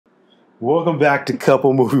Welcome back to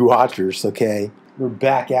Couple Movie Watchers, okay? We're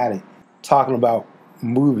back at it, talking about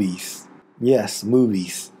movies. Yes,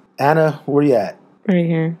 movies. Anna, where you at? Right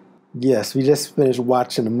here. Yes, we just finished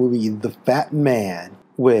watching the movie The Fatman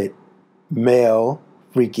with Mel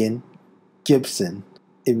freaking Gibson.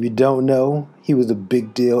 If you don't know, he was a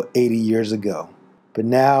big deal 80 years ago. But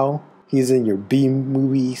now, he's in your B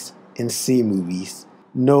movies and C movies.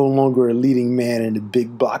 No longer a leading man in the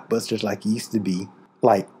big blockbusters like he used to be.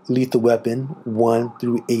 Like Lethal Weapon 1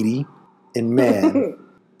 through 80. And Man.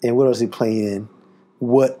 And what else he playing in?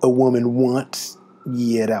 What a Woman Wants.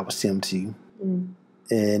 Yeah, that was him too.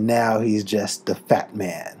 And now he's just the Fat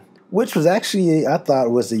Man. Which was actually, I thought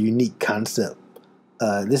was a unique concept.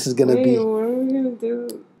 This is going to be... what are we going to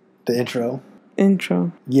do? The intro.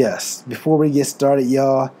 Intro. Yes. Before we get started,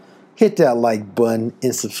 y'all, hit that like button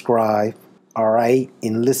and subscribe. All right?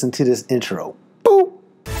 And listen to this intro. Boop!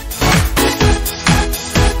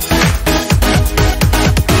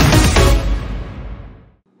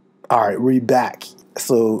 All right, we're back.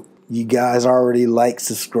 So you guys already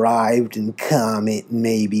subscribed, and comment,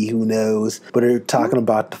 maybe, who knows. But they're talking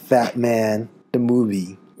about The Fat Man, the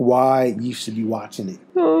movie. Why you should be watching it.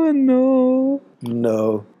 Oh, no.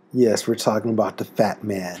 No. Yes, we're talking about The Fat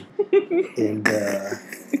Man. And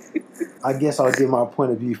I guess I'll give my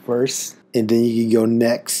point of view first, and then you can go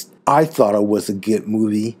next. I thought it was a good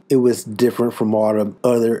movie. It was different from all the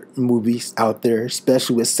other movies out there,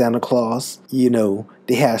 especially with Santa Claus. You know,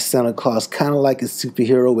 they have Santa Claus kind of like a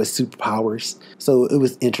superhero with superpowers. So it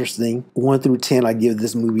was interesting. 1 through 10, I give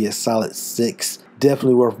this movie a solid 6.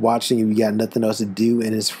 Definitely worth watching if you got nothing else to do,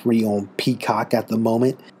 and it's free on Peacock at the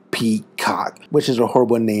moment. Peacock, which is a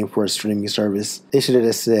horrible name for a streaming service. They should have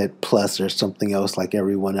just said Plus or something else like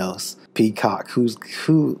everyone else. Peacock,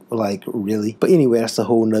 who, like, really? But anyway, that's a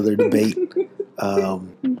whole nother debate.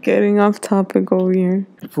 Getting off topic over here.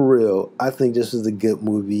 For real, I think this is a good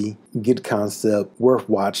movie, good concept, worth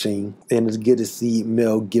watching, and it's good to see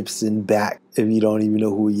Mel Gibson back. If you don't even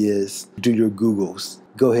know who he is, do your Googles.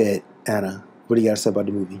 Go ahead, Anna. What do you got to say about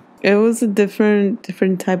the movie? It was a different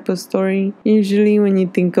type of story. Usually when you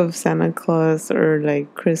think of Santa Claus or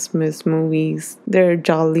like Christmas movies, they're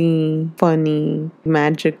jolly, funny,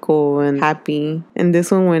 magical, and happy. And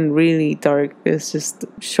this one went really dark. It's just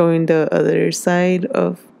showing the other side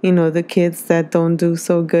of, you know, the kids that don't do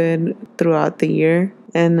so good throughout the year.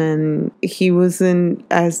 And then he wasn't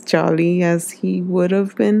as jolly as he would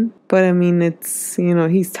have been. But I mean, it's, you know,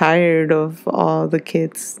 he's tired of all the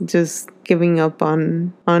kids just giving up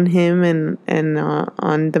on him and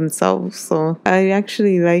on themselves. So I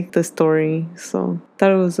actually liked the story. So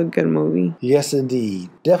thought it was a good movie. Yes, indeed.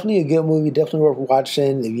 Definitely a good movie. Definitely worth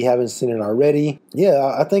watching if you haven't seen it already.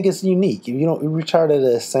 Yeah, I think it's unique. If you're tired of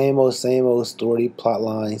the same old story plot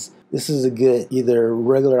lines, this is a good either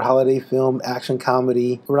regular holiday film, action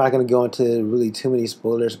comedy. We're not going to go into really too many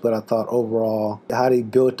spoilers, but I thought overall how they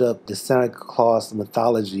built up the Santa Claus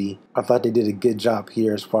mythology, I thought they did a good job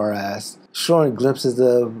here as far as showing glimpses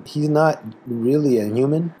of he's not really a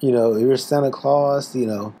human. You know, if you're Santa Claus, you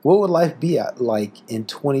know, what would life be like in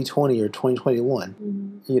 2020 or 2021?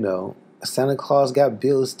 Mm-hmm. You know, Santa Claus got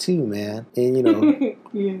bills too, man. And, you know,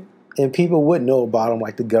 yeah. And people wouldn't know about him,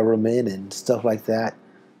 like the government and stuff like that.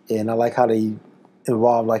 And I like how they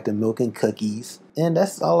involve like the milk and cookies. And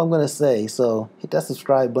that's all I'm going to say. So hit that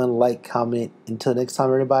subscribe button, like, comment. Until next time,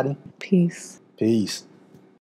 everybody. Peace. Peace.